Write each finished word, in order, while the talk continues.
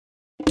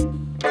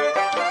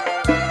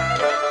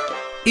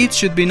It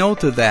should be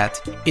noted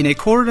that, in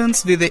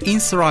accordance with the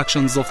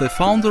instructions of the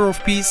founder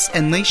of peace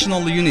and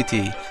national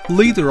unity,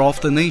 leader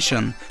of the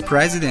nation,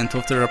 President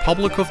of the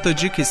Republic of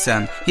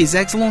Tajikistan, His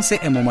Excellency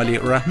Emomali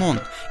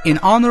Rahmon, in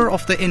honor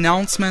of the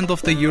announcement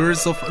of the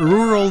Years of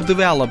Rural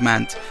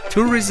Development,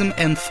 Tourism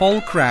and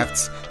Folk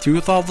Crafts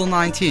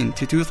 2019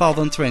 to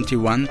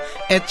 2021,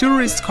 a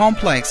tourist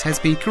complex has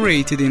been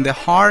created in the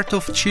heart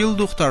of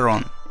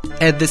Childukhtaron.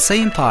 At the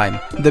same time,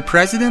 the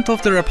President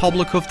of the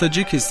Republic of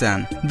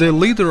Tajikistan, the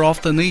leader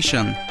of the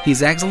nation,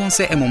 His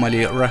Excellency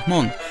Emomali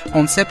Rahmon,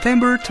 on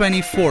September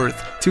 24,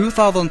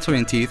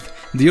 2020,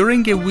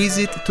 during a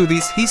visit to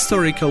this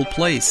historical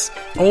place,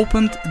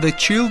 opened the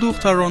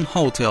Childukhtaron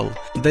Hotel,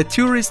 the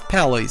tourist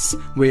palace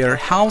where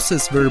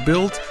houses were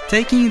built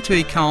taking into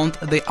account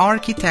the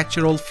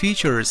architectural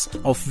features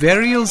of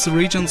various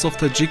regions of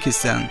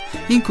Tajikistan,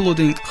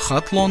 including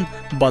Khatlon,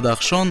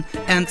 Badakhshan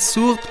and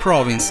Surgh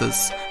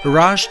provinces,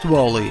 Rasht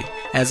Valley,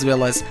 as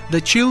well as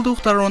the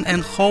Childukhtaron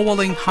and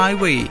Khovaling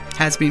Highway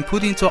has been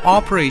put into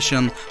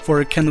operation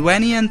for a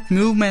convenient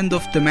movement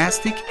of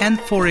domestic and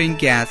foreign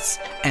guests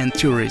and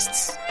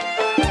tourists.